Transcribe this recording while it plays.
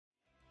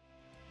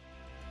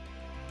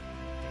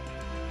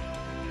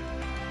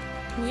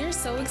We are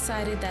so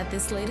excited that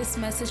this latest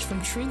message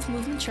from Truth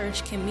Movement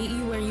Church can meet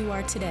you where you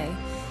are today.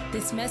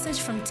 This message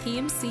from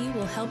TMC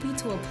will help you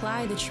to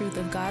apply the truth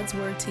of God's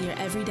Word to your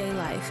everyday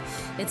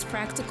life. It's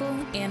practical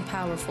and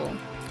powerful.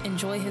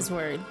 Enjoy His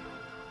Word.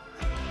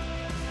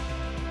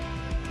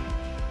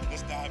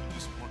 Let's dive into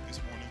some work this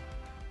morning.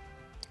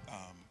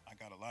 I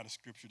got a lot of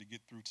scripture to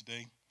get through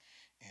today,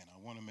 and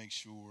I want to make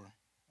sure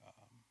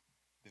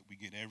that we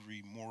get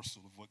every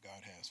morsel of what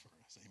God has for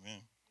us. Amen.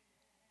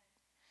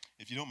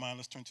 If you don't mind,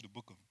 let's turn to the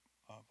book of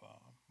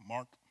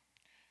Mark,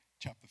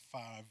 chapter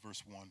 5,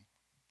 verse 1,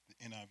 the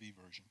NIV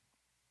version.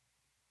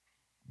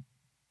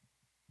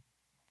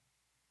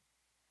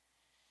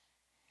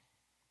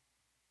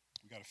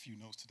 We got a few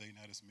notes today,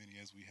 not as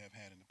many as we have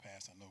had in the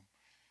past. I know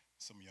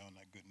some of y'all are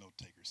not good note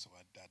takers, so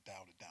I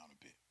dialed it down a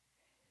bit.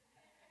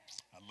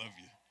 I love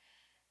you.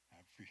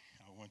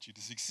 I want you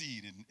to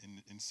succeed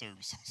in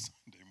service on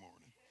Sunday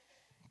morning.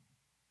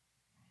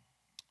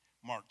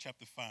 Mark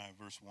chapter 5,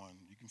 verse 1.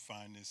 You can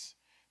find this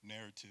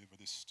narrative or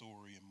this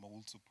story in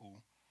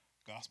multiple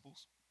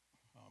gospels,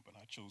 but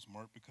I chose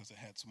Mark because it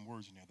had some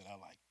words in there that I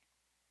like.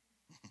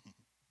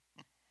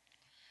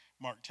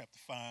 Mark chapter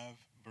 5,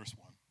 verse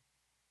 1.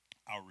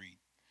 I'll read.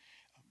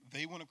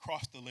 They went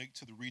across the lake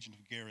to the region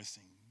of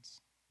Gerasenes.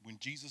 When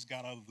Jesus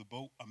got out of the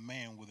boat, a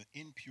man with an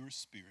impure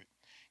spirit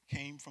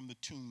came from the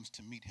tombs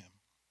to meet him.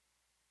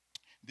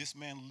 This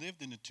man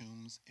lived in the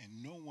tombs,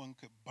 and no one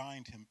could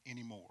bind him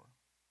anymore,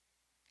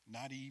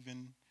 not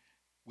even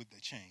with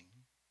a chain.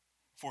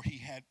 For he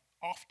had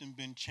often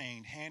been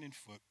chained hand and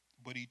foot,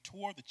 but he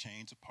tore the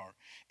chains apart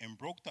and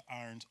broke the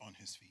irons on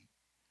his feet.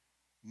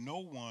 No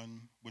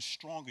one was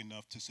strong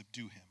enough to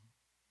subdue him.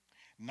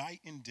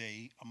 Night and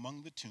day,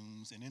 among the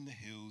tombs and in the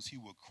hills, he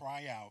would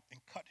cry out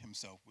and cut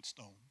himself with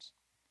stones.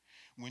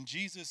 When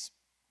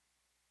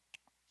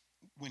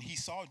he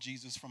saw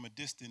Jesus from a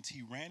distance,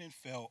 he ran and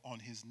fell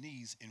on his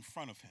knees in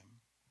front of him.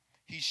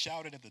 He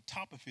shouted at the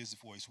top of his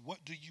voice,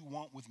 "What do you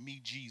want with me,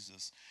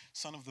 Jesus,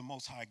 Son of the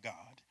Most High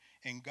God?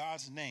 In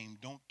God's name,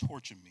 don't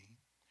torture me."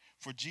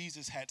 For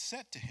Jesus had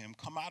said to him,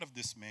 "Come out of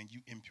this man,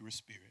 you impure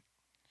spirit."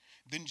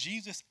 Then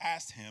Jesus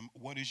asked him,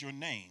 "What is your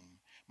name?"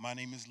 "My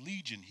name is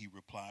Legion," he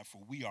replied,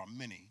 "for we are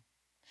many."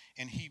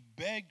 And he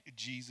begged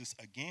Jesus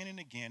again and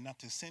again not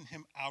to send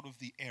him out of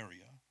the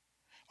area.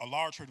 A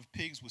large herd of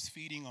pigs was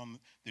feeding on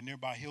the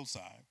nearby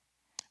hillside.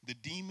 The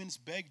demons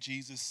begged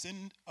Jesus,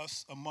 "Send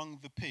us among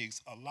the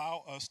pigs, allow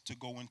us to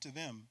go into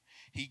them."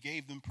 He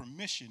gave them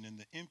permission, and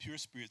the impure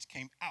spirits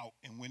came out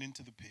and went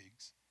into the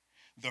pigs.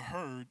 The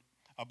herd,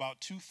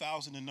 about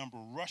 2,000 in number,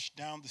 rushed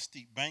down the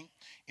steep bank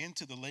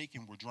into the lake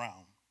and were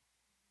drowned.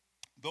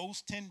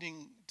 Those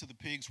tending to the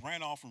pigs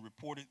ran off and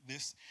reported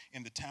this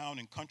in the town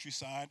and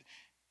countryside,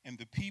 and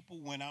the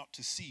people went out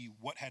to see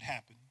what had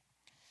happened.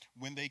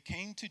 When they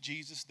came to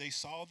Jesus, they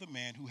saw the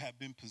man who had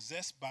been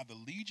possessed by the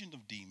legion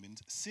of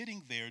demons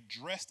sitting there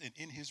dressed and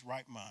in his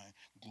right mind.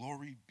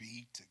 Glory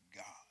be to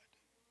God.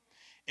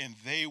 And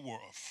they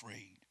were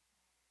afraid.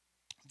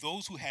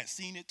 Those who had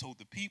seen it told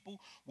the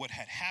people what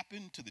had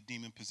happened to the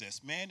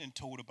demon-possessed man and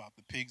told about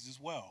the pigs as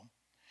well.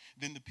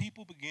 Then the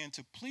people began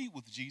to plead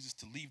with Jesus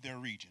to leave their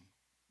region.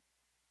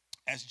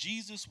 As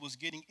Jesus was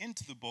getting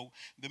into the boat,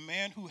 the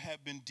man who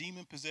had been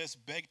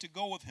demon-possessed begged to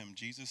go with him.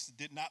 Jesus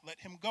did not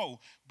let him go,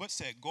 but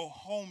said, "Go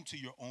home to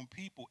your own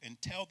people and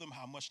tell them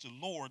how much the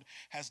Lord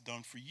has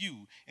done for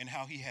you and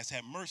how he has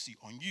had mercy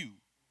on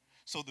you."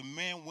 So the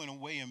man went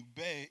away and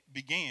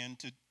began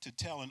to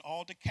tell in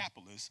all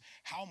Decapolis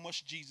how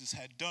much Jesus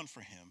had done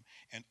for him,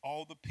 and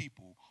all the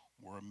people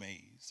were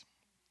amazed.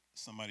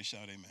 Somebody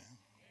shout amen.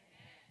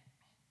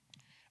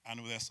 I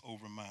know that's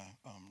over my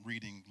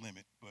reading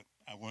limit, but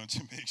I wanted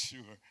to make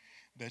sure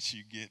that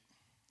you get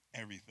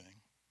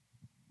everything.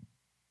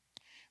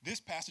 This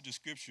passage of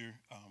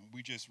scripture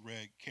we just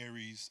read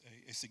carries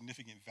a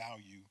significant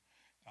value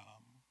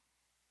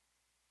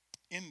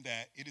in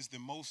that it is the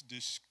most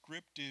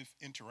descriptive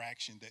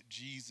interaction that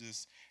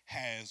Jesus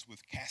has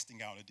with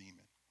casting out a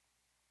demon.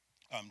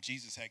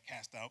 Jesus had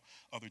cast out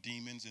other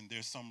demons, and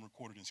there's some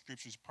recorded in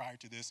scriptures prior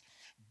to this.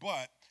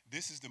 But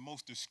this is the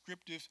most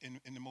descriptive and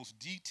the most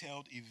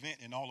detailed event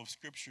in all of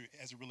scripture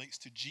as it relates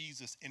to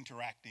Jesus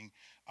interacting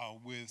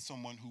with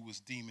someone who was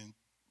demon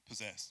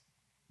possessed.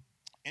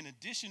 In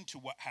addition to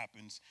what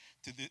happens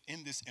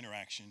in this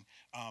interaction,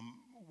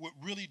 what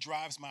really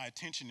drives my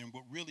attention and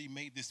what really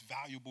made this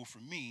valuable for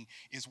me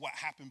is what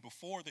happened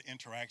before the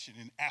interaction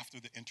and after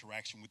the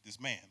interaction with this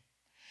man.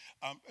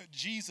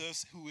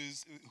 Jesus, who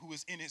is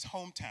in his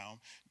hometown,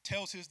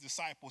 tells his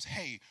disciples,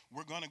 "Hey,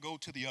 we're going to go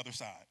to the other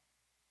side."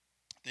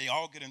 They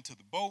all get into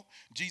the boat.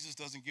 Jesus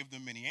doesn't give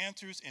them many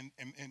answers. And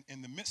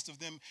in the midst of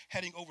them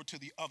heading over to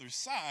the other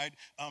side,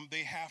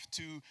 they have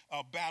to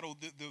battle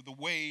the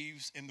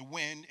waves and the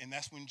wind. And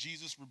that's when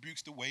Jesus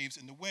rebukes the waves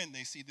and the wind.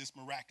 They see this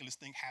miraculous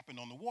thing happen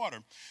on the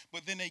water.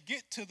 But then they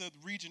get to the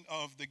region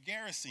of the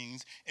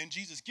Gerasenes, and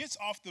Jesus gets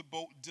off the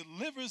boat,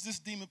 delivers this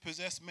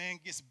demon-possessed man,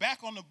 gets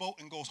back on the boat,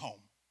 and goes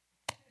home.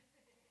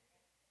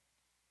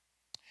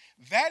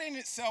 That in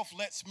itself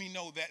lets me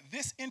know that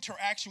this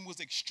interaction was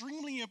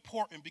extremely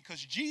important because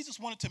Jesus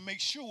wanted to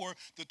make sure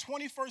the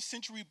 21st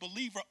century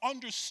believer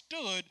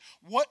understood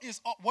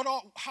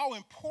how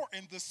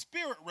important the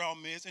spirit realm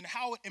is and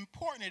how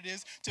important it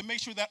is to make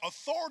sure that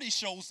authority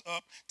shows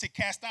up to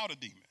cast out a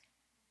demon.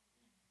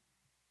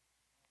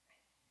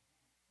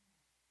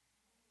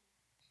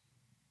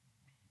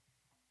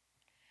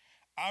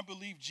 I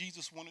believe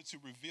Jesus wanted to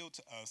reveal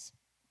to us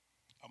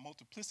a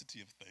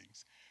multiplicity of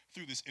things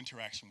through this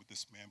interaction with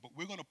this man. But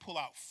we're going to pull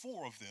out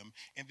 4 of them,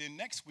 and then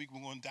next week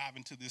we're going to dive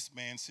into this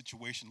man's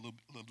situation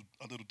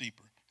a little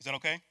deeper. Is that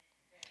okay?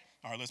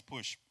 All right, let's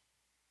push.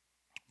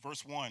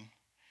 Verse 1,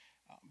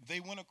 they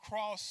went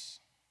across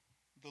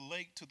the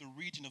lake to the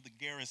region of the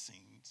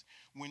Gerasenes.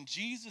 When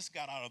Jesus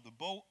got out of the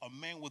boat, a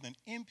man with an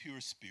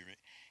impure spirit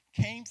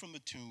came from the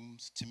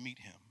tombs to meet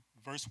him.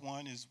 Verse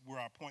 1 is where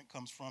our point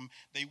comes from.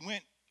 They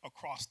went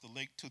across the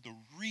lake to the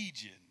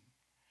region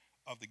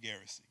of the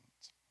Gerasenes.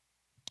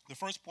 The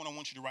first point I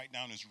want you to write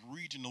down is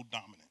regional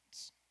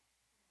dominance.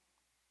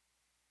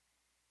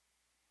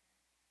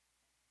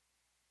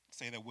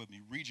 Say that with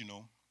me,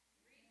 regional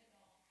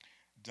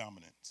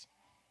dominance.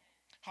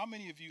 How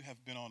many of you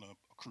have been on a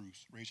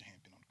cruise? Raise your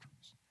hand, been on a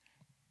cruise.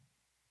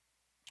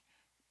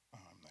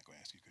 I'm not going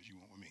to ask you because you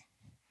went with me.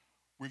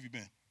 Where have you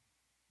been?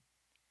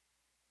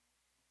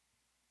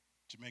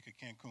 Jamaica,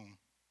 Cancun,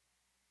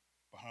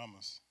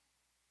 Bahamas,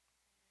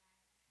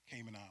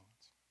 Cayman Islands.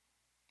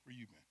 Where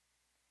you been?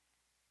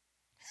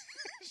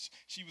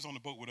 She was on the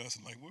boat with us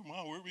and like,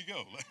 Mom, where'd we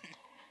go? Like,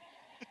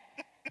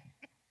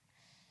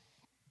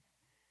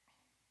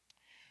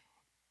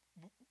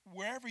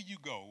 wherever you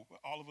go,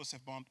 all of us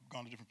have gone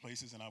to different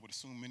places, and I would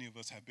assume many of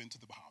us have been to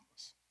the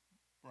Bahamas,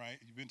 right?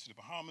 You've been to the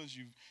Bahamas,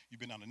 you've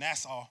been down to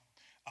Nassau,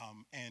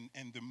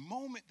 and the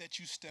moment that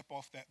you step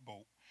off that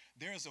boat,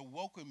 there's a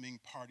welcoming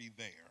party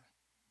there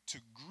to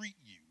greet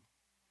you,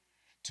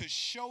 to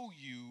show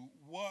you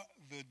what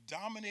the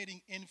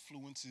dominating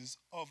influences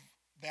of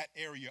that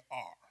area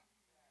are.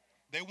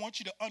 They want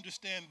you to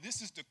understand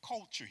this is the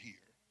culture here.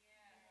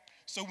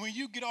 So when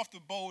you get off the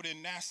boat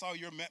in Nassau,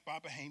 you're met by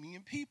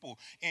Bahamian people,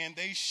 and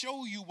they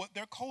show you what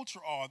their culture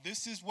are.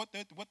 This is what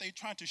they're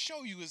trying to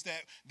show you is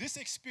that this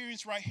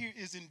experience right here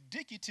is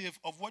indicative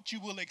of what you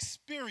will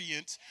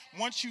experience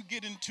once you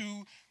get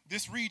into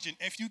this region.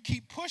 If you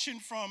keep pushing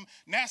from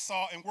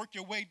Nassau and work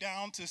your way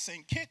down to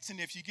St. Kitts, and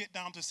if you get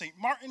down to St.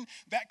 Martin,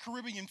 that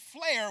Caribbean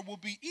flair will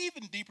be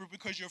even deeper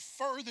because you're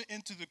further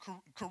into the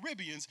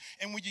Caribbeans.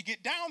 And when you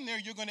get down there,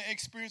 you're going to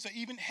experience an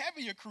even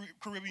heavier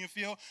Caribbean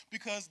feel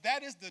because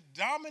that is the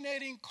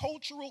dominating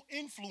cultural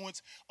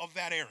influence of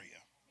that area.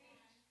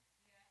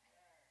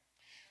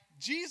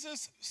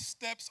 Jesus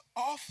steps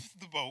off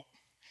the boat,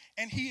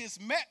 and he is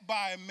met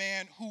by a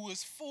man who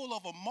is full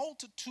of a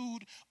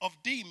multitude of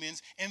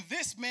demons. And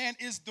this man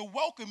is the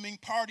welcoming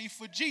party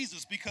for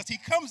Jesus because he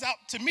comes out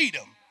to meet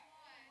him.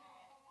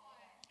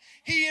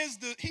 He is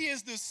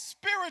the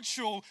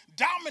spiritual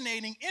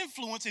dominating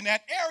influence in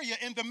that area.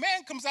 And the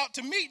man comes out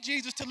to meet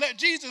Jesus to let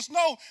Jesus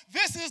know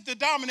this is the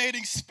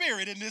dominating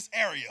spirit in this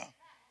area.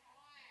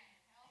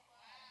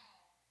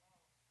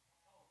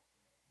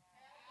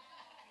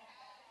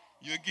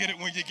 You'll get it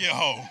when you get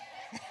home.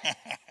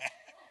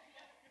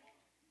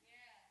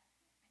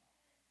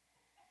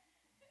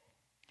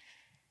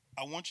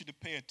 I want you to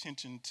pay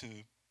attention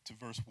to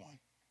verse 1.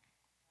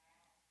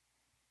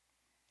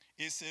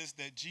 It says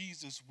that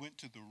Jesus went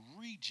to the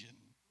region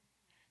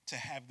to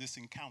have this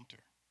encounter.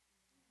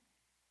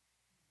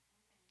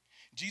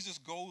 Jesus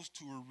goes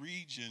to a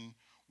region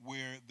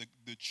where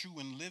the true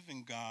and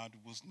living God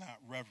was not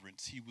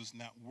reverenced. He was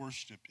not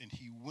worshiped. And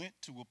he went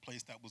to a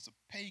place that was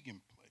a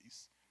pagan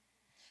place,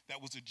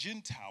 that was a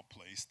Gentile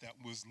place, that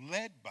was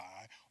led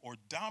by or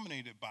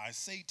dominated by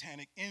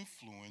satanic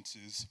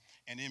influences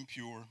and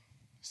impure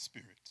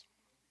spirits.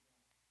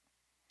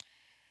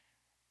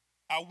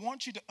 I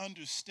want you to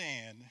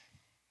understand,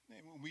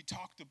 we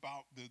talked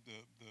about the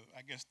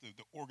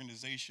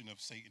organization of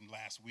Satan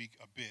last week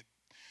a bit,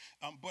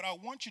 but I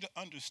want you to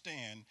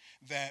understand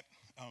that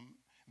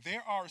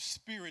there are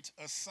spirits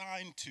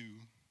assigned to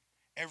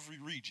every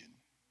region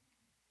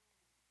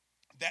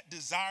that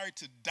desire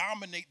to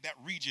dominate that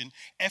region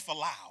if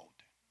allowed.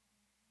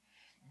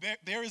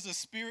 There is a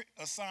spirit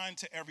assigned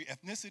to every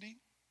ethnicity.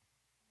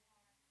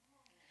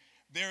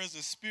 There is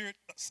a spirit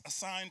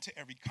assigned to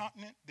every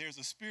continent. There's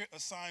a spirit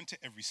assigned to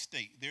every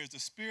state. There's a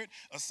spirit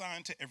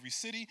assigned to every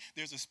city.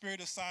 There's a spirit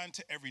assigned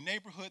to every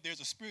neighborhood. There's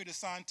a spirit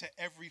assigned to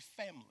every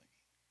family.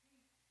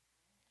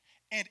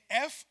 And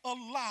if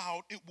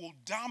allowed, it will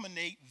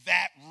dominate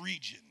that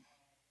region.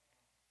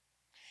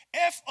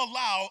 If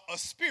allowed, a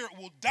spirit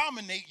will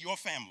dominate your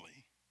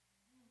family.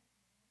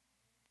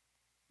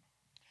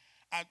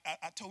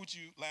 I told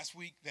you last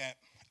week that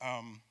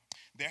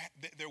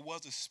there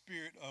was a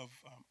spirit of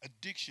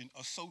addiction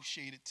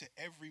associated to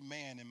every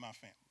man in my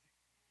family.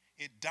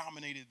 It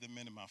dominated the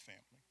men in my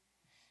family.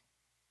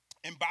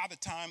 And by the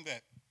time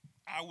that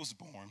I was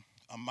born,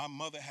 my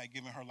mother had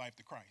given her life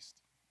to Christ.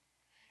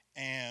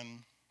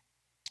 And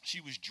she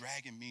was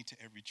dragging me to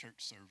every church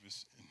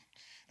service,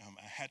 and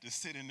I had to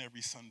sit in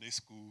every Sunday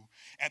school.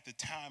 At the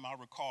time, I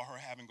recall her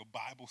having a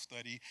Bible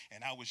study,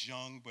 and I was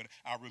young, but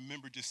I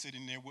remember just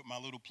sitting there with my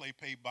little play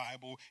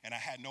Bible, and I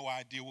had no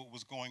idea what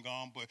was going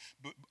on, but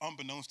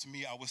unbeknownst to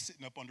me, I was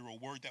sitting up under a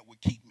word that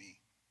would keep me.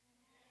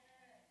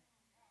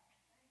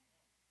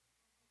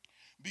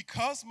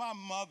 Because my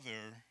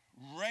mother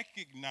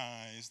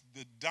recognized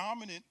the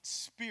dominant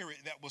spirit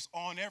that was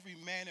on every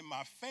man in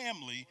my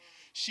family,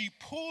 she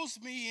pulls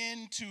me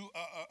into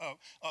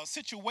a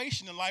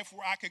situation in life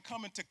where I could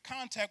come into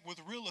contact with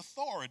real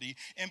authority.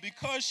 And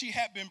because she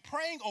had been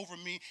praying over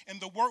me and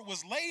the word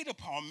was laid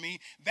upon me,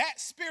 that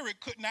spirit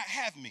could not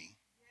have me.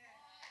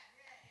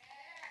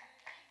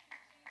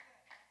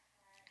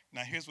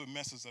 Now here's what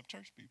messes up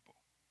church people.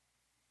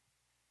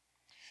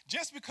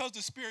 Just because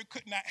the spirit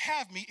could not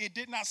have me, it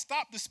did not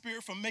stop the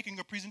spirit from making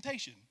a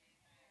presentation.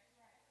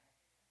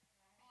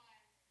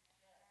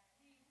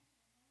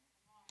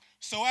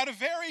 So at a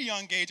very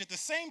young age, at the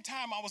same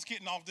time I was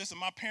getting off this and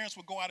my parents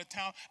would go out of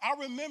town, I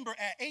remember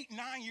at 8,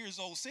 9 years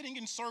old sitting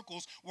in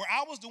circles where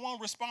I was the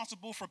one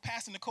responsible for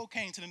passing the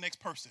cocaine to the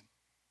next person.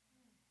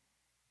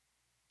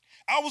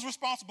 I was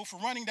responsible for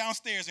running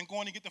downstairs and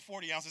going to get the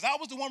 40 ounces. I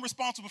was the one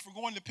responsible for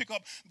going to pick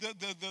up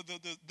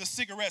the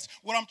cigarettes.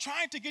 What I'm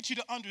trying to get you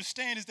to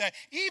understand is that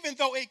even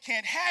though it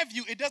can't have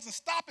you, it doesn't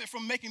stop it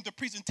from making the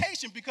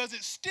presentation because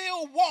it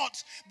still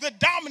wants the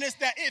dominance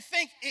that it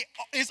thinks it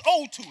is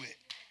owed to it.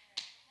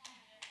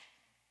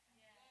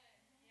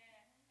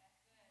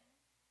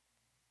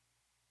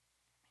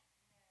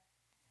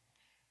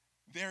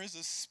 There is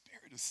a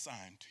spirit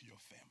assigned to your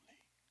family.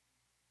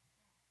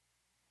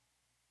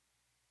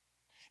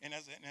 And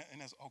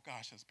as oh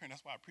gosh, as a parent,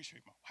 that's why I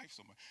appreciate my wife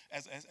so much.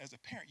 As a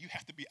parent, you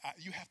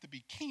have to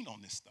be keen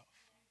on this stuff.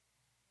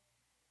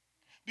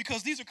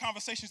 Because these are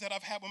conversations that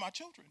I've had with my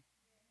children.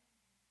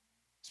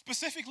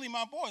 Specifically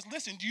my boys.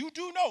 Listen, you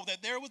do know that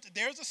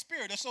there's a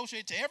spirit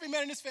associated to every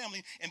man in his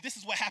family, and this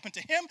is what happened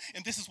to him,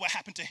 and this is what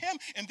happened to him,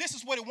 and this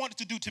is what it wanted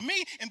to do to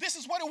me, and this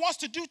is what it wants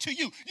to do to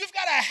you. You've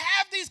got to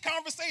have these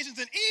conversations,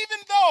 and even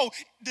though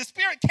the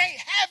spirit can't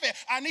have it,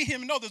 I need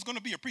him to know there's going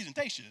to be a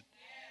presentation.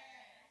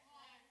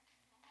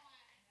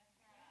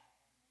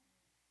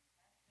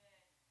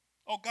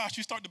 Oh gosh,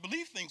 you start to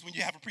believe things when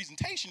you have a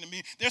presentation. I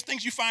mean, there's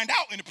things you find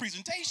out in the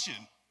presentation.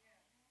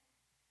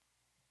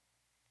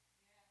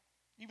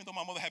 Even though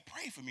my mother had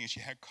prayed for me and she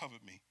had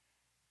covered me,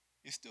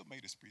 it still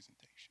made this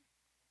presentation.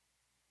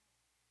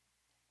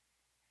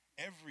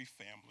 Every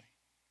family,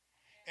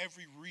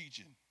 every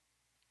region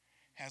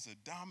has a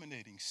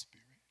dominating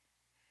spirit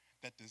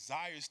that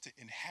desires to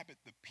inhabit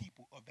the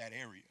people of that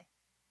area.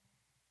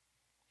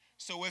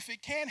 So if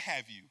it can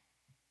have you,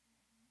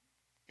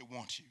 it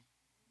wants you.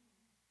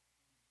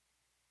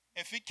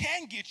 If it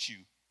can get you,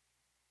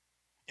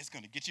 it's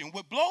going to get you. And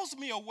what blows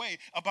me away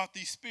about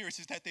these spirits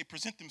is that they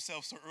present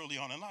themselves so early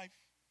on in life.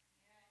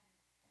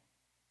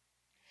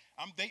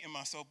 I'm dating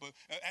myself, but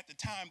at the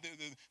time,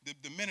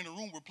 the men in the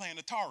room were playing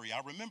Atari.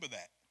 I remember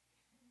that.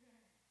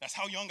 That's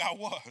how young I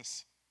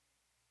was.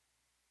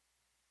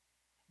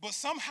 But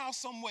somehow,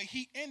 some way,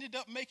 he ended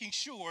up making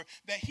sure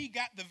that he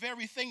got the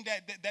very thing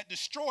that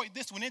destroyed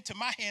this one into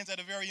my hands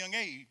at a very young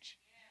age.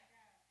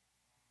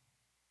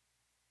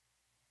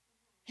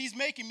 He's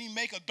making me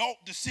make adult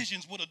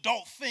decisions with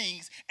adult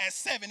things at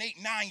 7, 8,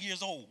 9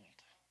 years old.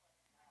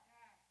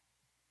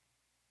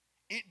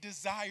 It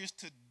desires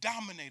to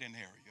dominate an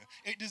area.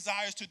 It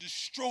desires to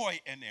destroy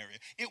an area.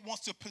 It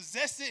wants to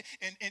possess it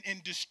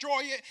and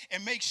destroy it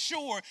and make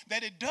sure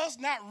that it does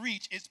not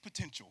reach its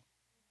potential.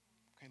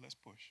 Okay, let's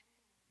push.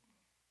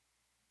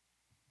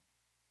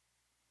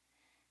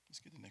 Let's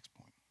get to the next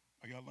point.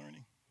 Are y'all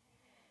learning?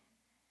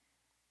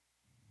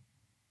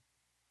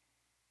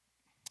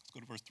 Let's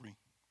go to verse 3.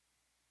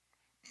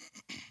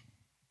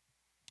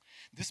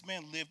 This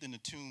man lived in the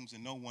tombs,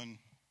 and no one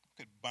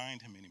could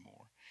bind him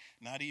anymore,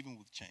 not even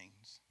with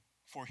chains.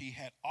 For he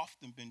had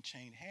often been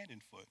chained hand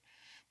and foot,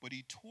 but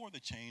he tore the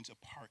chains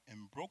apart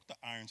and broke the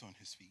irons on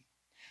his feet.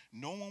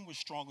 No one was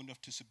strong enough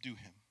to subdue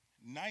him.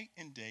 Night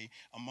and day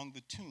among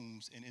the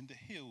tombs and in the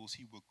hills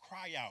he would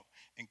cry out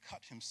and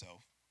cut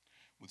himself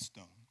with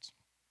stones.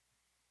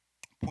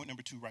 Point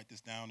number 2, write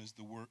this down, is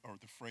the word or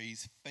the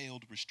phrase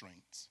failed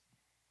restraints.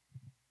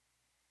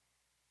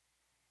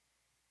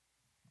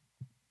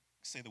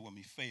 Say the with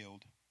me,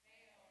 failed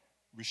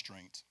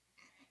restraints.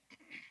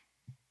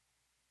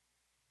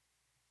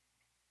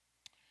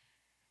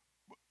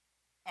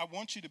 I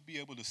want you to be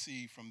able to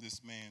see from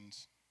this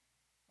man's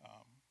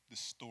the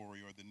story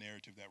or the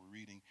narrative that we're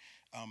reading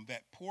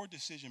that poor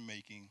decision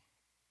making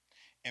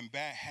and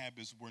bad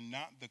habits were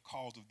not the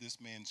cause of this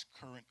man's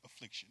current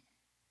affliction.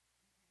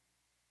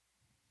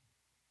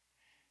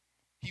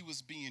 He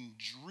was being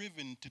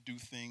driven to do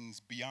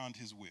things beyond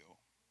his will.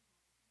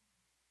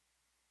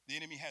 The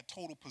enemy had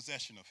total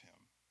possession of him.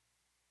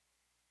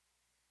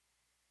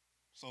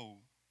 Soul,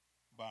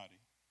 body,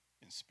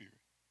 and spirit.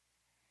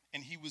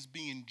 And he was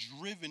being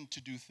driven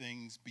to do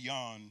things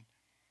beyond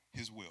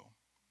his will.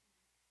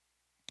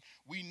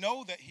 We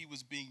know that he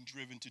was being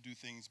driven to do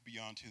things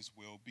beyond his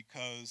will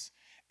because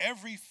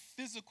every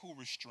physical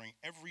restraint,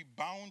 every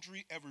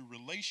boundary, every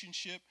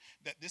relationship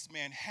that this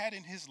man had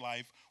in his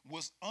life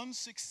was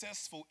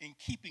unsuccessful in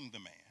keeping the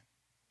man.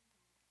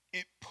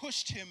 It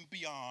pushed him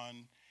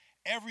beyond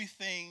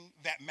everything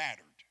that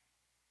mattered.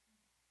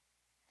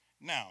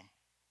 Now,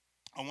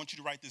 I want you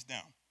to write this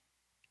down.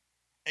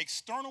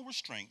 External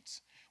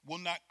restraints will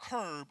not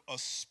curb a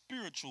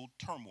spiritual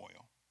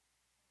turmoil.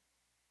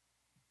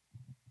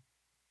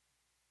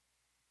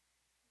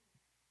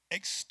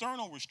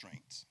 External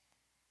restraints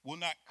will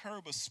not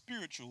curb a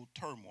spiritual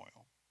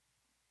turmoil.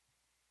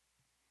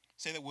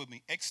 Say that with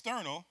me.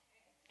 External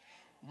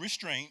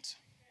restraints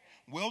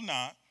will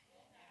not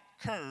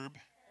curb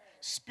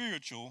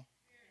spiritual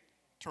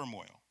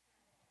turmoil.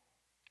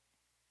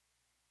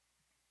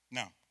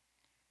 Now,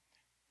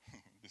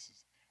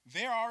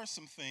 there are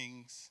some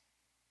things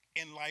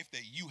in life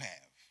that you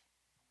have.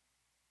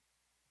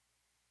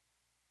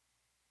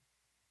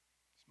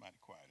 It's mighty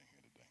quiet in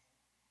here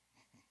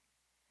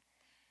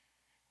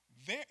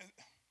today.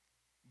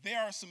 There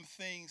are some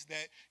things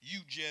that you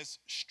just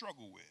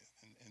struggle with,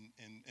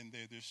 and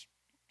there's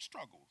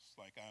struggles.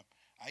 Like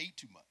I eat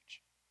too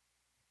much.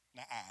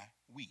 Not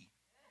we.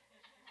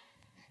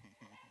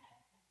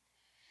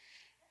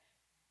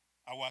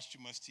 I watch too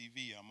much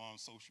TV. I'm on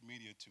social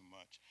media too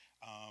much.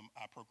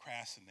 I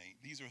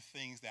procrastinate. These are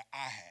things that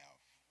I have.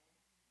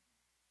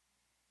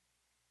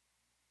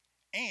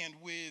 And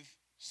with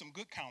some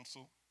good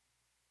counsel,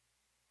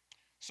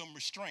 some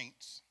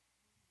restraints,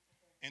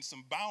 and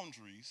some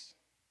boundaries,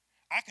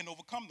 I can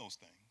overcome those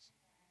things.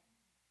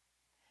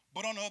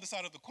 But on the other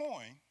side of the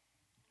coin,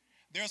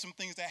 there are some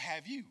things that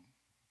have you.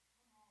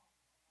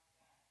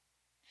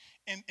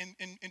 And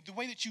the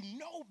way that you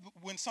know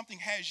when something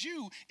has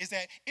you is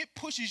that it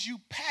pushes you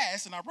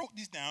past, and I wrote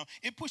these down,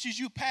 it pushes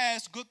you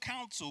past good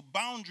counsel,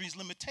 boundaries,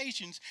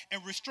 limitations,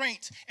 and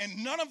restraints,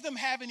 and none of them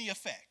have any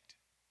effect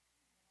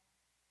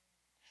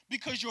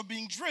because you're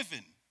being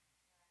driven.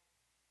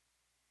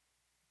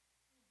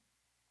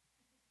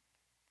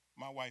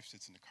 My wife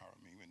sits in the car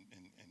with me,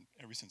 and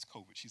ever since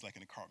COVID, she's like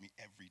in the car with me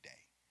every day.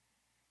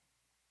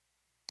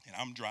 And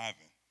I'm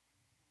driving.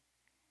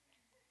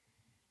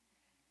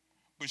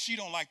 But she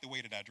don't like the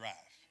way that I drive.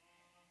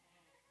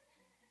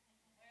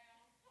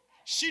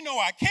 She know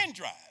I can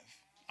drive.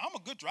 I'm a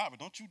good driver,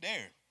 don't you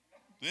dare.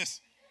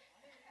 Listen.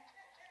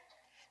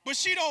 But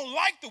she don't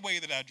like the way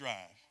that I drive.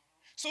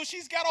 So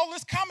she's got all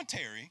this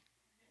commentary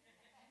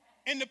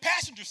in the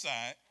passenger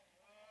side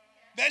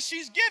that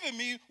she's giving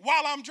me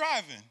while I'm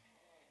driving.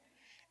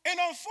 And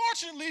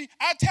unfortunately,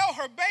 I tell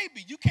her,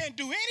 baby, you can't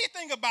do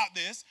anything about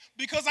this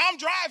because I'm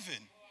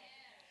driving.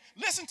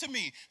 Listen to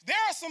me. There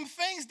are some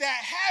things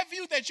that have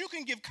you that you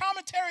can give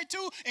commentary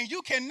to and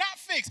you cannot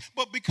fix.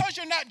 But because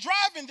you're not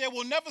driving, they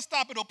will never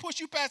stop. It'll push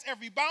you past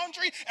every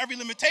boundary, every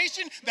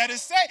limitation that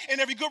is set,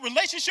 and every good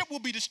relationship will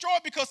be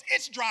destroyed because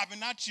it's driving,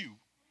 not you.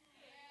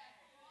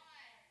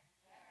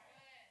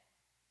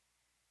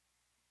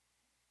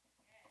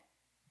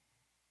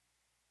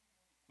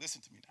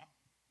 Listen to me now.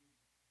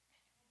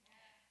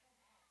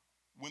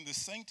 When the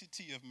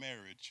sanctity of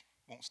marriage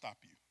won't stop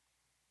you.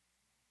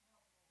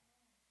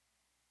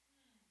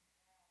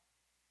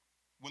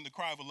 When the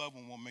cry of a loved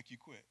one won't make you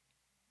quit.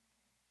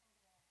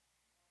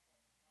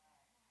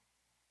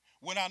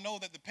 When I know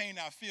that the pain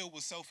I feel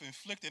was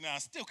self-inflicted and I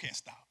still can't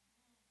stop.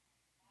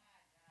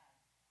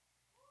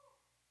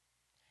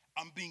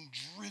 I'm being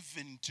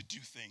driven to do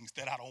things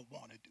that I don't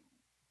want to do.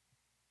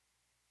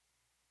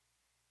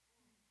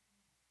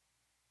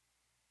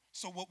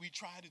 So what we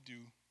try to do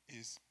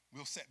is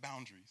we'll set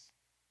boundaries.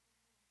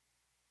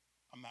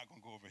 I'm not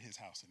going to go over his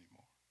house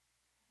anymore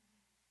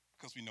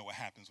because we know what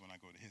happens when I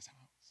go to his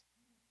house.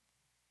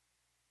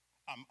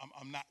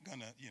 I'm not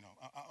gonna,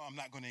 I'm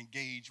not gonna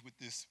engage with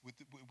this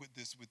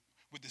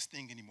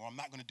thing anymore. I'm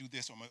not gonna do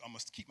this, or I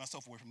must keep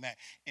myself away from that.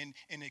 And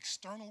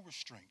external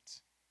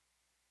restraints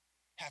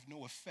have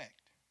no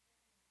effect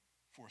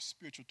for a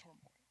spiritual turmoil.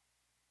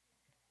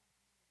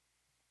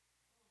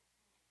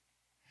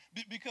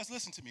 Because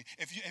listen to me,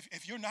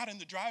 if you're not in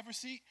the driver's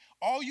seat,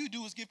 all you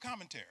do is give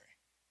commentary.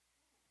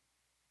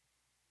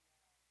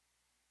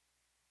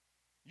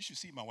 You should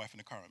see my wife in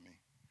the car with me.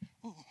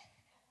 Ooh.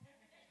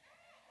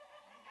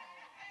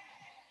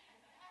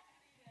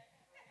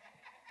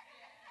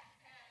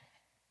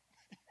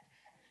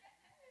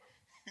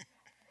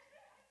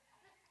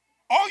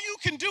 All you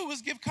can do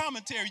is give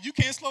commentary. You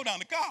can't slow down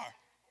the car.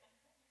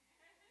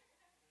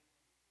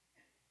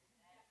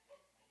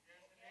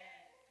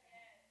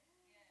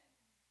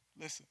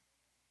 Listen,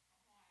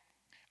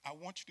 I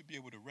want you to be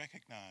able to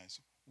recognize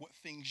what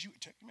things you,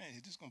 man,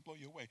 it's just going to blow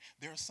you away.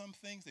 There are some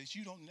things that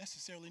you don't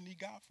necessarily need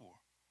God for.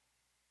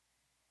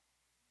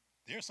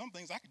 There are some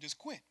things I could just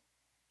quit.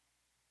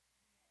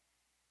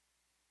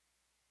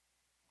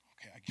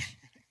 Okay, I get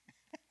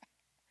it.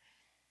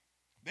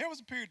 There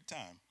was a period of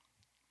time.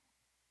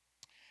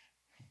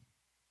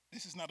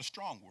 This is not a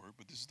strong word,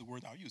 but this is the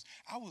word I'll use.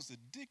 I was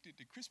addicted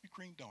to Krispy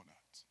Kreme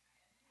donuts.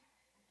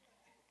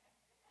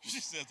 She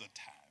says a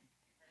time.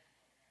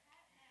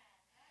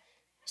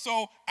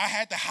 So I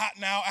had the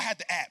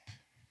app.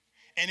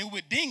 And it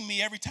would ding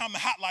me every time the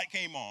hot light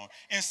came on.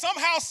 And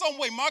somehow, some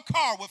way, my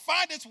car would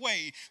find its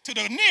way to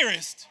the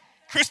nearest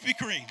Krispy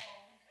Kreme.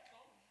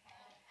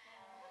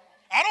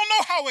 I don't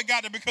know how it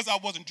got there because I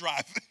wasn't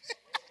driving.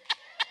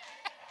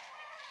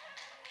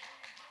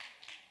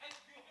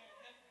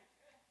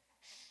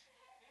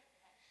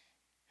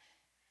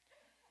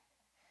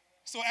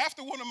 So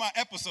after one of my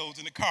episodes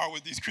in the car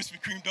with these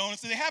Krispy Kreme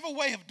donuts, they have a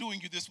way of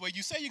doing you this way.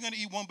 You say you're going to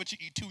eat one, but you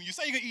eat two. You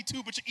say you're going to eat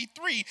two, but you eat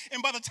three.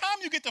 And by the time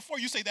you get to four,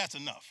 you say that's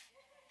enough.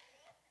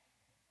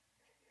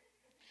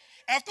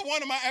 After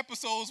one of my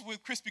episodes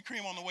with Krispy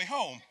Kreme on the way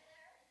home,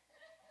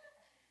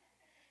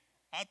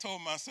 I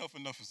told myself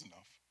enough is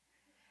enough.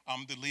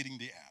 I'm deleting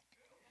the app.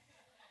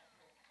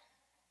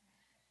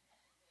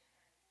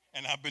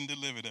 And I've been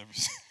delivered ever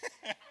since.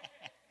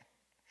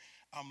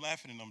 I'm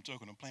laughing and I'm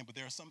joking, I'm playing, but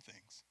there are some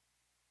things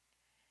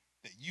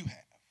that you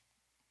have.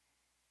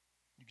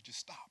 You can just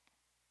stop.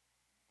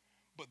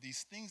 But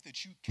these things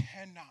that you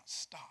cannot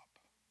stop,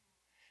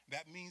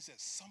 that means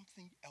that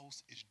something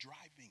else is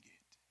driving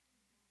it.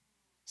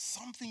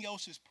 Something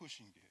else is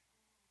pushing it.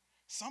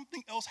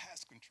 Something else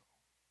has control.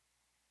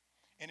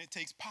 And it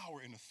takes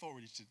power and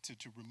authority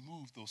to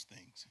remove those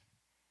things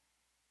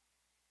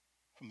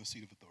from the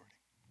seat of authority.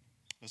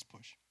 Let's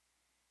push.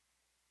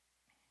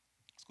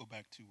 Let's go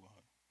back to,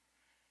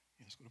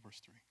 let's go to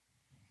verse 3.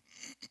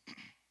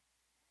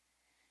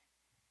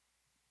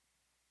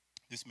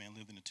 This man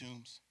lived in the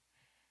tombs,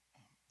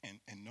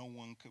 and no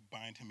one could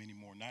bind him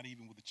anymore, not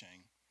even with a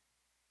chain.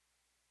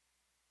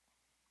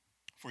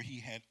 For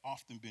he had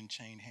often been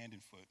chained hand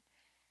and foot,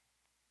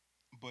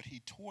 but he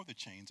tore the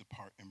chains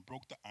apart and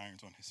broke the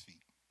irons on his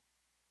feet.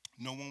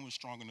 No one was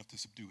strong enough to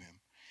subdue him.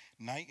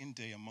 Night and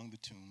day among the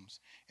tombs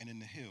and in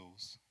the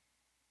hills,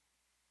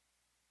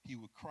 he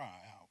would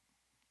cry out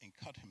and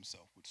cut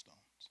himself with stones.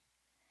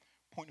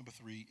 Point number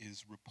 3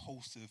 is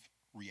repulsive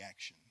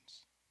reactions.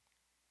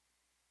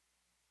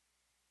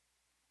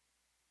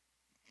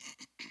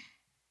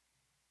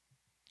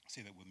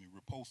 Say that with me.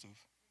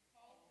 Repulsive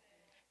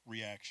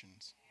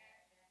reactions.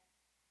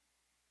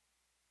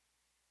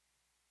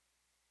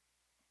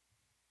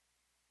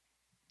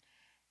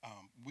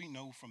 We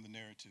know from the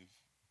narrative,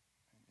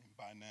 and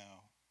by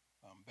now,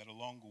 that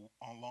along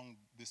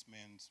this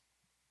man's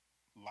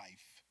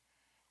life,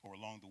 or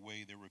along the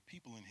way, there were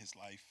people in his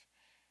life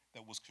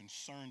that was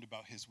concerned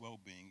about his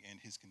well-being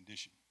and his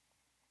condition.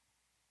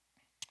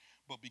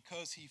 But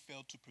because he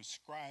failed to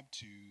prescribe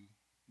to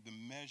the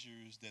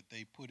measures that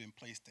they put in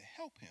place to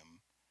help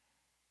him,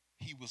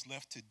 he was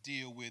left to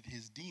deal with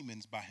his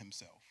demons by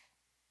himself.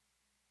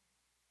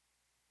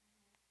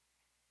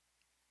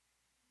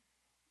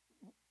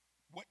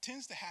 What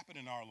tends to happen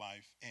in our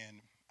life,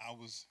 and I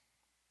was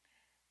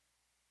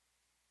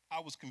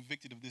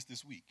convicted of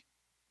this week.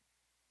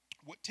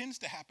 What tends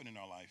to happen in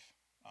our life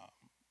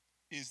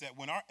is that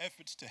when our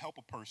efforts to help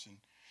a person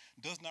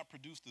does not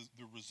produce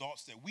the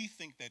results that we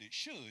think that it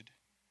should,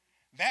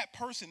 that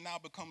person now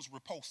becomes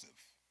repulsive.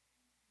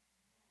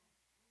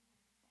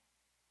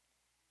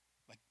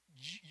 Like,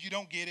 you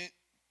don't get it.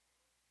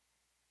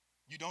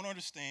 You don't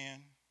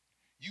understand.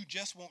 You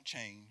just won't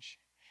change.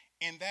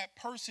 And that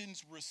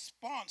person's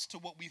response to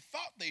what we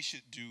thought they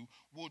should do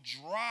will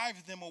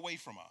drive them away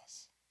from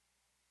us.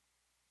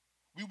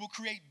 We will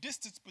create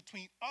distance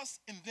between us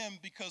and them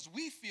because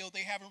we feel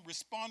they haven't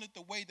responded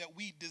the way that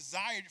we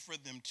desired for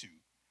them to.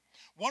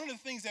 One of the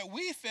things that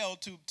we fail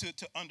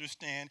to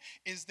understand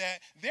is that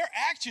their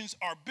actions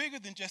are bigger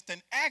than just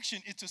an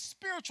action. It's a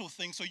spiritual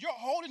thing. So you're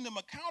holding them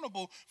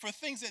accountable for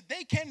things that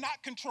they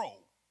cannot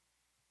control.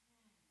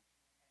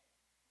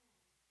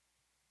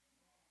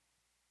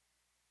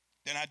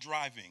 They're not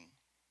driving.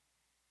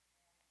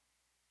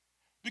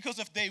 Because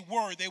if they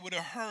were, they would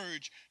have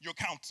heard your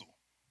counsel.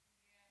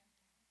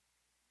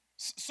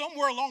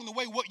 Somewhere along the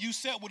way, what you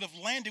said would have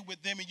landed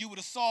with them and you would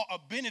have saw a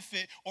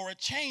benefit or a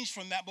change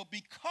from that. But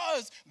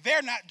because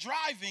they're not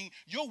driving,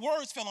 your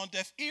words fell on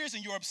deaf ears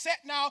and you're upset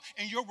now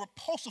and you're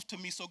repulsive to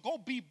me. So go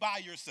be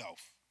by yourself.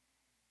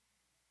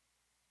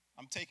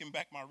 I'm taking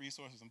back my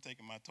resources. I'm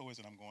taking my toys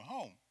and I'm going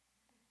home.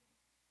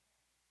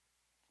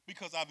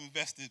 Because I've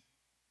invested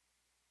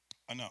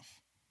enough.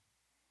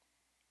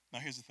 Now,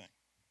 here's the thing.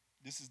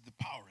 This is the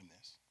power in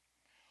this.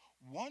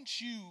 Once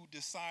you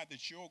decide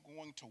that you're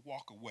going to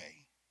walk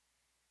away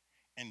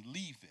and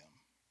leave them,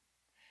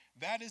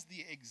 that is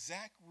the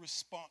exact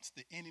response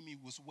the enemy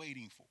was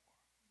waiting for.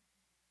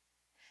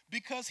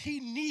 Because he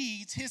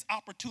needs his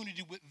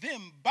opportunity with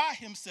them by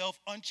himself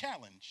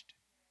unchallenged.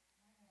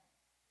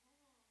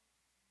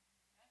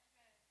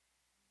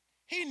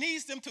 He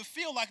needs them to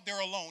feel like they're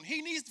alone.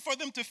 He needs for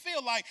them to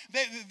feel like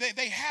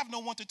they have no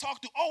one to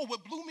talk to. Oh,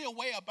 what blew me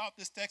away about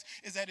this text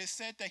is that it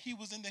said that he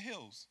was in the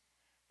hills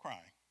crying.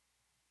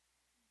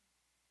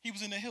 He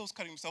was in the hills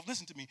cutting himself.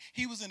 Listen to me.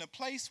 He was in a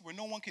place where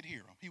no one could hear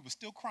him. He was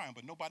still crying,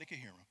 but nobody could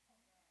hear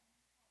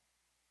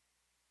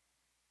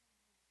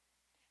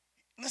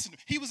him. Listen,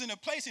 he was in a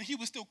place and he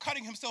was still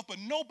cutting himself, but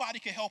nobody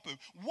could help him.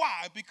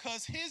 Why?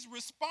 Because his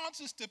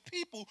responses to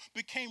people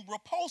became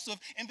repulsive,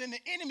 and then the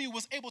enemy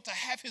was able to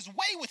have his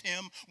way with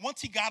him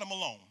once he got him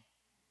alone.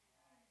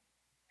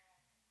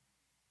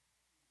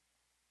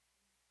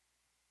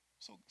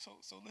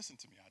 So listen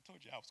to me. I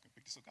told you I was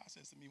convicted. So God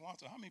says to me,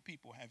 Walter, how many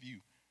people have you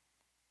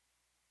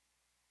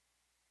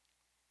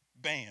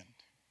banned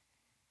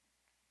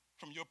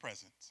from your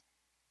presence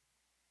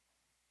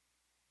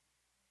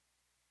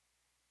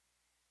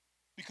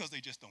because they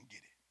just don't get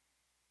it?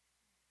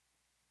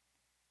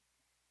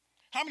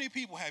 How many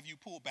people have you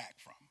pulled back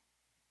from?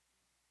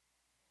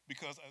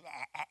 Because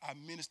I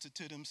ministered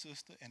to them,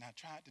 sister, and I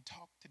tried to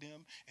talk to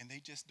them, and they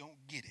just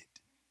don't get it.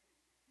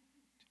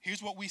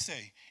 Here's what we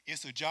say.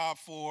 It's a job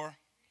for.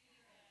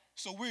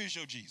 So where is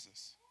your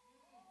Jesus?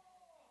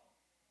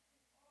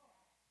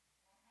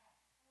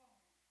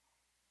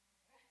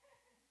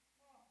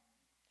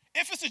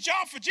 If it's a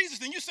job for Jesus,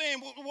 then you're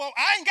saying, well,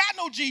 I ain't got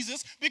no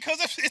Jesus because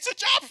it's a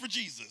job for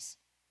Jesus.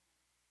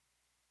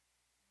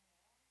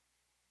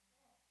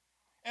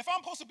 If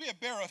I'm supposed to be a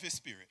bearer of his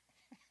spirit,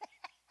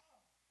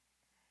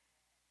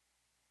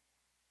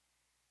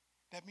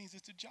 that means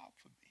it's a job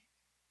for me.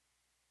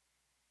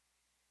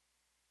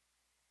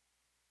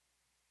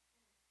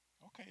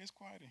 Okay, it's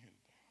quiet in here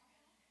today.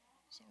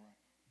 It's all right.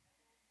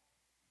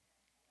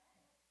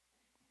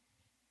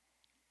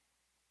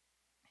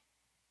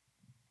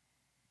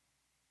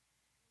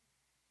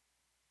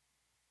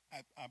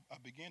 I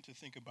began to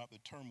think about the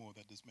turmoil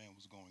that this man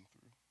was going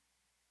through.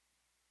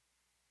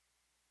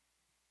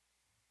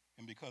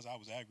 And because I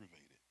was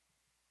aggravated,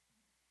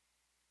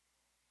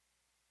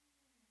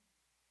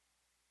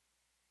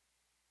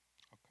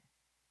 okay,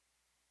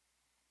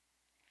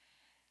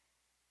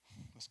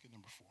 let's get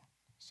number 4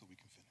 so we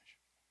can finish.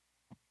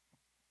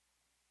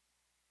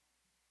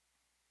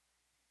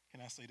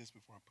 Can I say this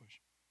before I push?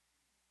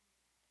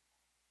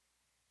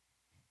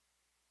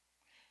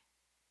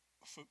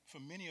 For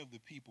many of the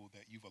people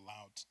that you've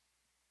allowed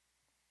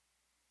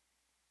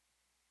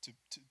to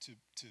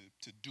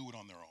do it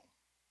on their own,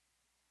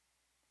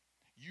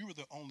 you were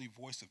the only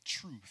voice of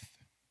truth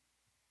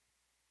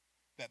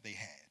that they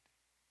had.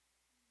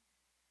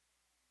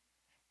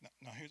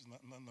 Now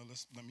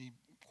let me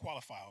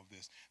qualify all of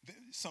this.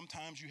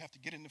 Sometimes you have to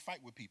get in the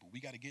fight with people. We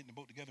got to get in the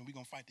boat together and we're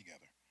going to fight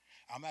together.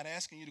 I'm not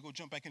asking you to go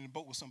jump back in the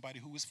boat with somebody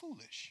who is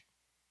foolish.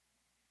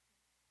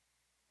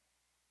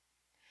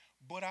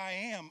 But I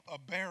am a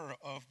bearer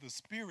of the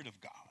Spirit of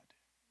God.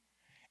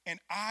 And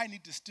I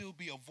need to still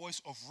be a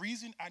voice of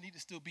reason. I need to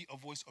still be a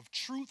voice of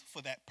truth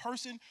for that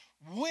person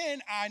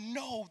when I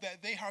know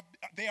that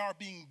they are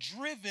being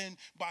driven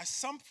by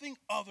something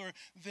other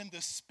than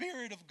the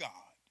Spirit of God.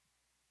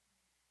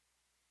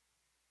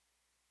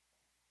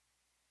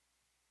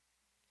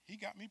 He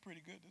got me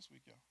pretty good this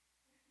week, y'all.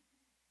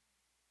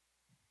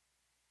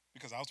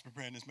 Because I was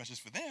preparing this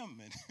message for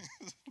them, and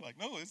like,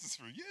 no, this is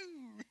for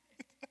you.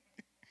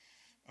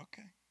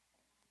 Okay.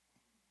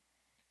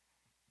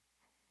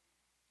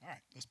 All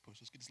right, let's push.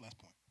 Let's get this last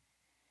point.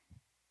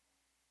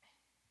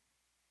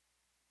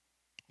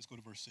 Let's go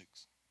to verse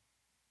 6.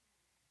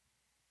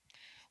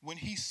 When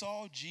he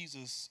saw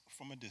Jesus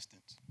from a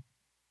distance,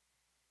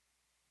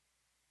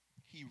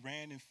 he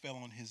ran and fell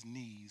on his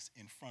knees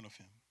in front of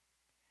him.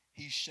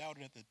 He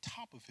shouted at the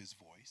top of his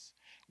voice,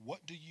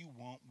 "What do you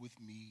want with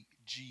me,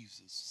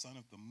 Jesus, Son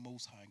of the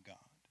Most High God?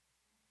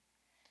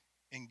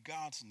 In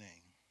God's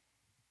name,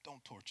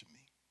 don't torture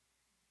me."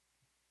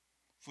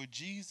 For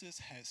Jesus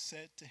had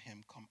said to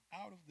him, "Come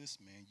out of this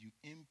man, you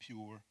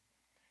impure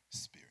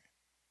spirit."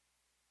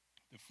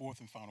 The fourth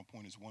and final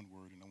point is one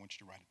word, and I want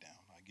you to write it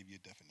down. I'll give you a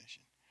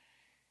definition.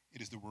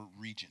 It is the word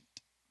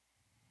regent.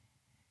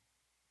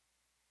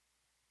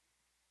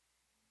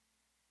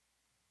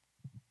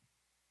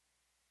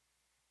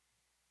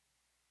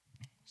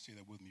 Say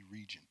that with me,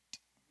 regent.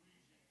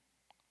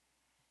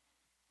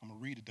 I'm going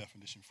to read a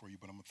definition for you,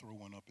 but I'm going to throw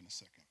one up in a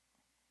second.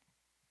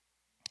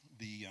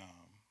 The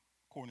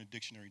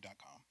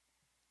CornerDictionary.com.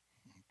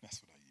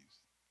 That's what I use.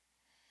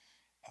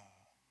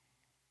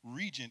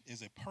 Regent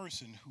is a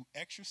person who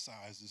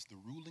exercises the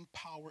ruling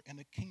power in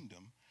a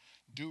kingdom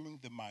during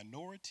the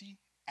minority,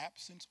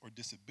 absence, or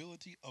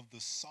disability of the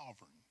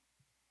sovereign.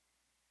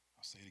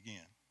 I'll say it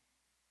again.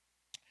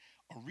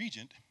 A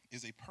regent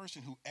is a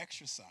person who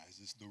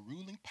exercises the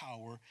ruling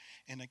power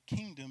in a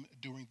kingdom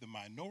during the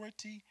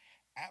minority,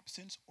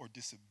 absence, or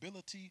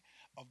disability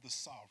of the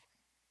sovereign.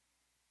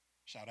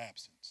 Shout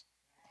absence.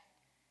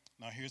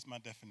 Now here's my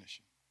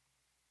definition,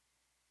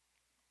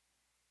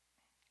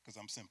 because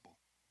I'm simple.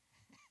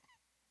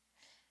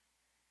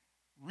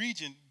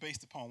 Regent,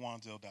 based upon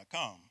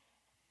Wanzel.com,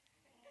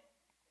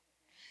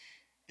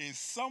 is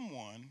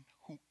someone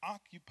who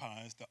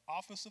occupies the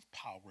office of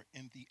power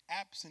in the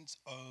absence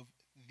of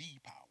the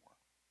power.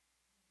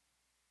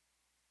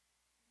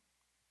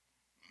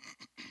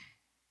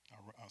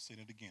 I'll say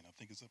that again. I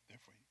think it's up there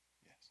for you.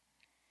 Yes.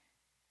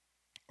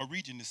 A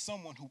regent is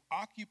someone who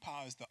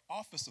occupies the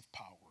office of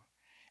power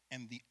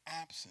in the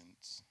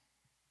absence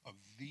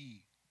of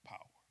the power.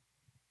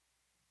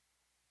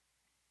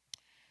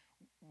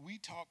 We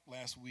talked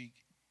last week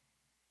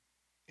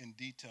in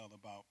detail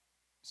about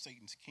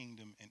Satan's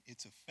kingdom and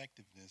its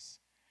effectiveness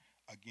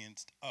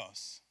against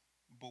us,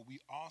 but we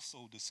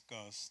also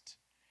discussed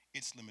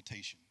its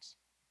limitations.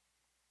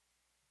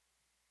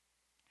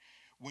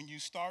 When you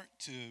start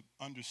to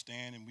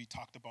understand, and we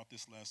talked about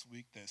this last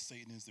week, that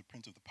Satan is the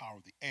prince of the power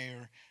of the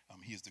air,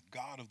 he is the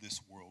god of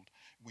this world.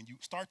 When you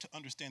start to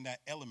understand that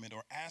element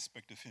or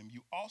aspect of him,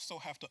 you also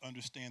have to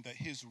understand that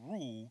his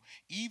rule,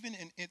 even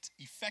in its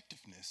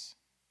effectiveness,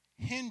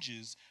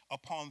 hinges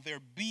upon there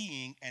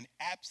being an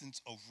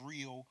absence of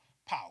real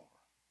power.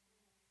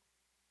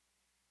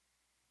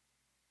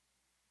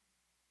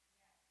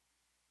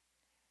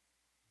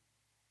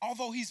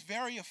 Although he's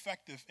very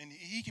effective and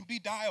he can be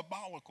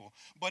diabolical,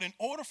 but in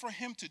order for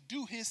him to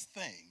do his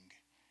thing,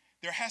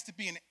 there has to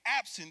be an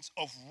absence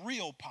of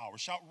real power.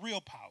 Shout,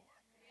 real power.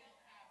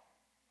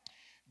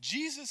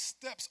 Jesus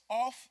steps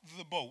off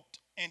the boat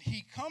and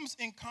he comes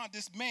in contact.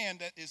 This man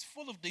that is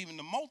full of demons,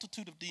 the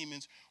multitude of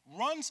demons,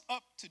 runs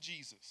up to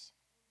Jesus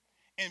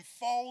and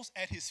falls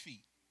at his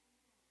feet.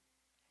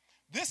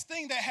 This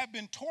thing that had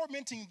been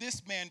tormenting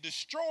this man,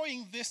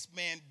 destroying this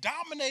man,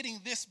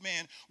 dominating this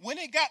man, when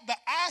it got the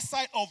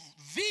eyesight of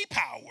the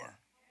power,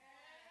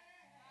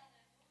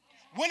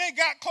 when it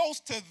got close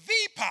to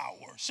the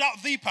power,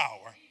 shout the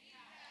power,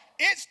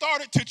 it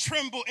started to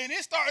tremble and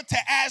it started to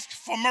ask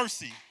for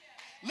mercy.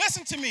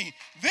 Listen to me.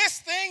 This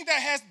thing that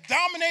has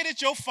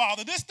dominated your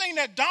father, this thing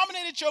that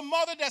dominated your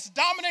mother, that's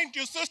dominated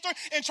your sister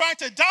and trying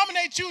to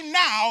dominate you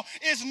now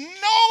is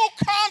no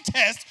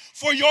contest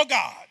for your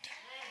God.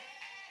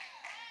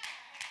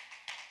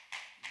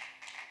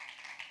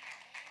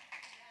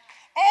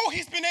 Oh,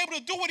 he's been able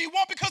to do what he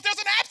wants because there's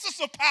an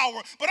absence of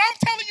power. But I'm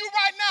telling you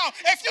right now,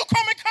 if you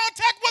come in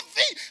contact with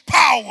the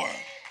power,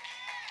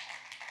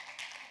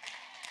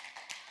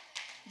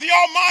 the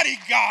Almighty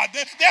God,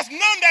 there's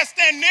none that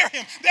stand near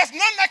him. There's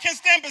none that can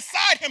stand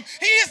beside him.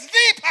 He is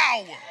the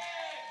power.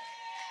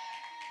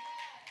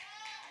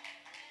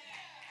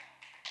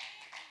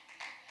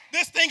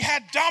 This thing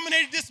had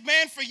dominated this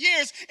man for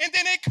years, and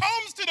then it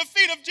comes to the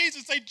feet of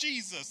Jesus. Say,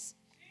 Jesus,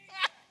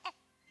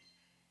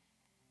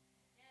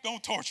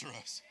 don't torture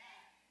us.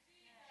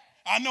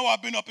 I know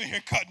I've been up in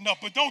here cutting up,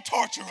 but don't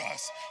torture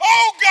us.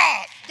 Oh,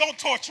 God, don't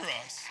torture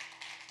us.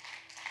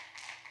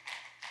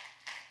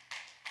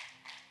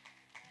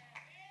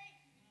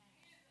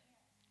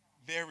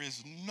 There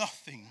is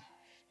nothing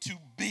too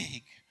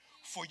big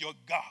for your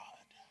God.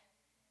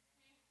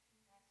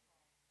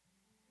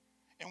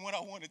 And what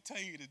I want to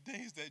tell you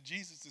today is that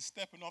Jesus is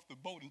stepping off the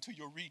boat into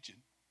your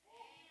region.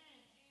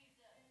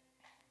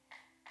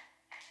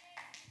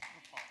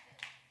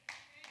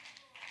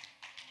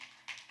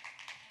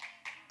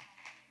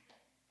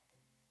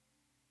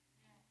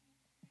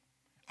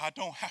 I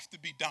don't have to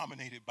be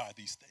dominated by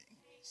these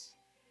things.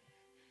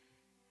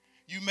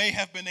 You may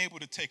have been able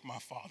to take my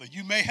father.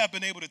 You may have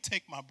been able to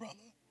take my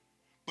brother,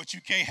 but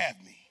you can't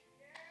have me.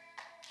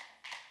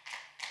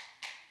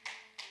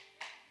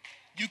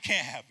 You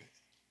can't have it.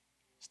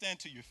 Stand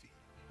to your feet.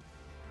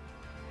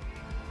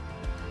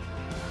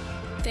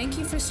 Thank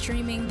you for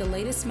streaming the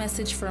latest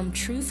message from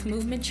Truth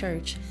Movement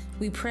Church.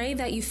 We pray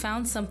that you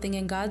found something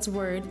in God's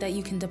Word that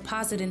you can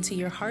deposit into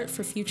your heart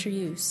for future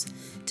use.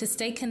 To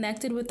stay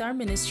connected with our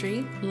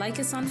ministry, like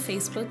us on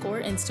Facebook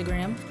or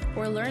Instagram,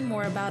 or learn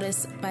more about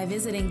us by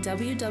visiting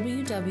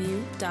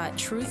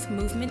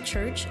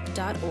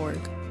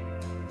www.truthmovementchurch.org.